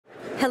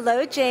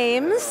Hello,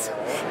 James.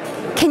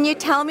 Can you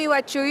tell me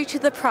what drew you to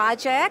the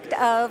project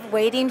of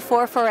Waiting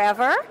for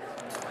Forever?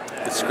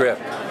 The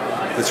script.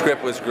 The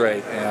script was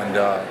great, and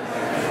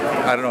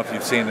I don't know if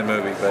you've seen the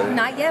movie, but...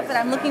 Not yet, but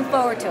I'm looking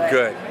forward to it.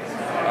 Good.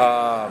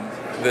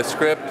 The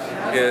script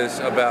is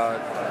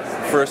about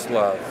first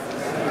love,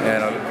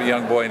 and a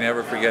young boy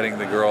never forgetting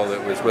the girl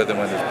that was with him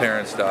when his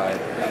parents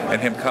died,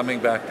 and him coming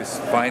back to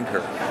find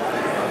her.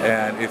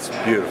 And it's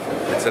beautiful.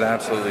 It's an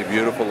absolutely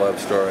beautiful love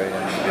story,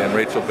 and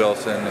Rachel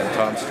Bilson and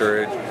Tom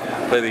Sturridge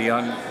play the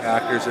young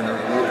actors, and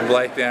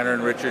Blythe Danner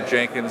and Richard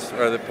Jenkins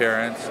are the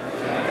parents,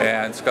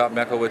 and Scott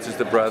Mekowitz is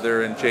the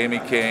brother, and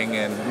Jamie King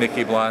and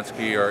Nikki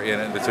Blonsky are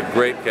in it. It's a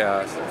great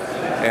cast.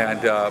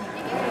 And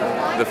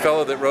the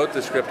fellow that wrote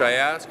the script, I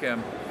asked him,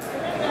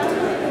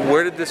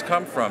 where did this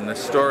come from,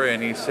 this story?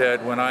 And he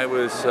said, when I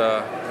was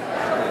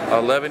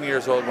 11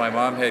 years old, my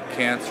mom had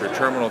cancer,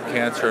 terminal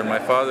cancer, and my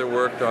father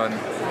worked on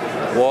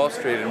Wall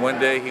Street, and one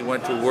day he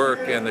went to work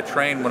and the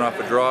train went off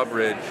a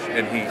drawbridge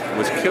and he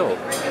was killed.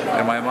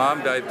 And my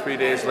mom died 3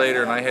 days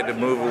later, and I had to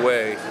move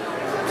away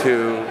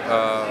to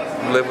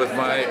live with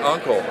my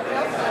uncle,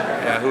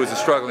 who was a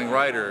struggling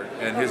writer,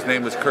 and his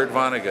name was Kurt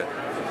Vonnegut.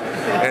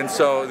 And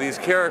so these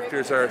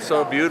characters are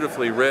so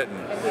beautifully written,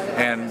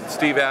 and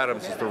Steve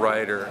Adams is the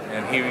writer,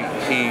 and he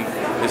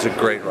is a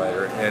great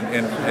writer,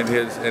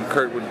 and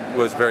Kurt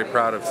was very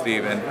proud of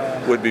Steve,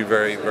 and would be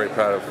very, very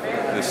proud of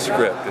this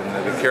script.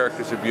 And the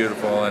characters are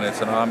beautiful, and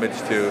it's an homage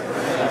to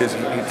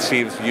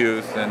Steve's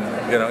youth, and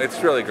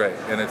it's really great,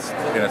 and it's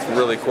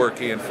really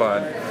quirky and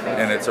fun,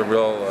 and it's a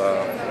real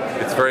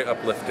it's very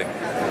uplifting.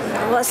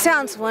 Well, it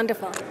sounds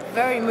wonderful.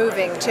 Very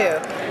moving too.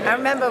 I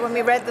remember when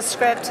we read the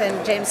script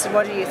and James said,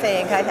 what do you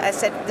think? I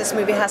said, this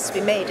movie has to be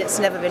made. It's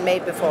never been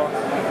made before.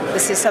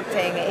 This is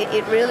something,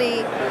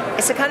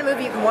 it's the kind of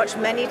movie you can watch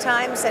many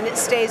times and it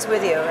stays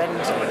with you.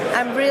 And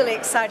I'm really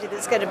excited that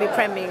it's going to be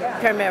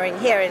premiering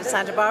here in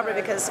Santa Barbara,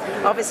 because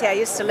obviously I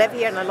used to live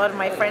here and a lot of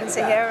my friends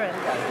are here,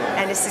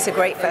 and this is a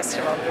great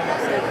festival.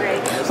 So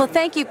great. Well,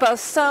 thank you both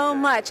so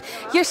much.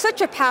 You're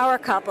such a power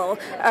couple,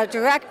 a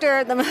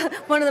director,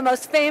 one of the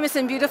most famous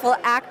and beautiful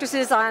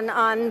actresses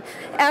on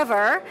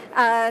ever.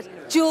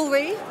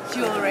 Jewelry.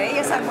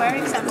 Yes, I'm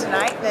wearing some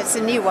tonight. That's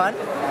a new one.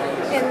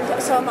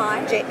 And so am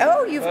I.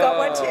 Oh, you've got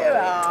one too.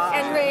 Aww.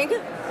 And ring.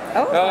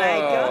 Oh my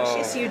gosh,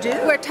 yes you do.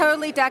 We're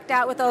totally decked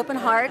out with open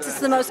hearts. It's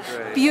the most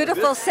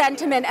beautiful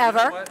sentiment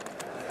ever.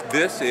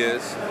 This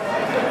is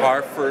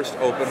our first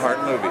open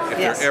heart movie.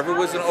 If there ever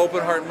was an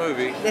open heart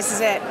movie, this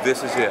is it.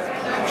 This is it.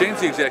 Jane's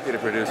the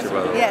executive producer,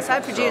 by the way. Yes, I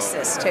produced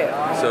this too.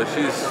 So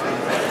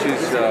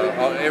she's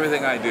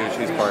everything I do,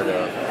 she's part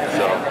of.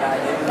 So.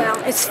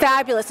 Well, it's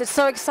fabulous. It's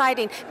so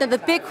exciting. Now the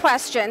big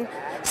question: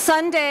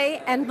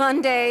 Sunday and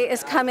Monday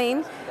is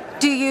coming.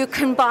 Do you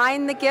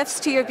combine the gifts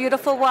to your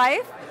beautiful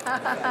wife?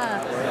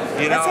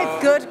 That's a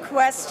good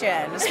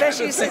question,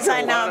 especially since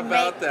I now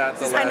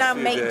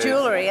make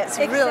jewelry. It's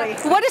really.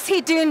 What does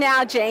he do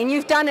now, Jane?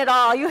 You've done it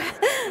all.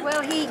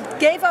 Well, he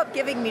gave up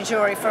giving me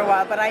jewelry for a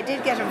while, but I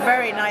did get a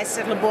very nice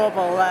little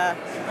bauble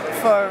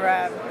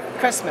for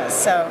Christmas.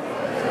 So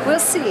we'll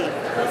see.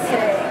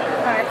 Okay.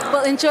 All right.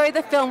 Well, enjoy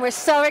the film. We're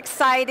so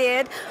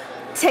excited.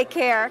 Take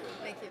care.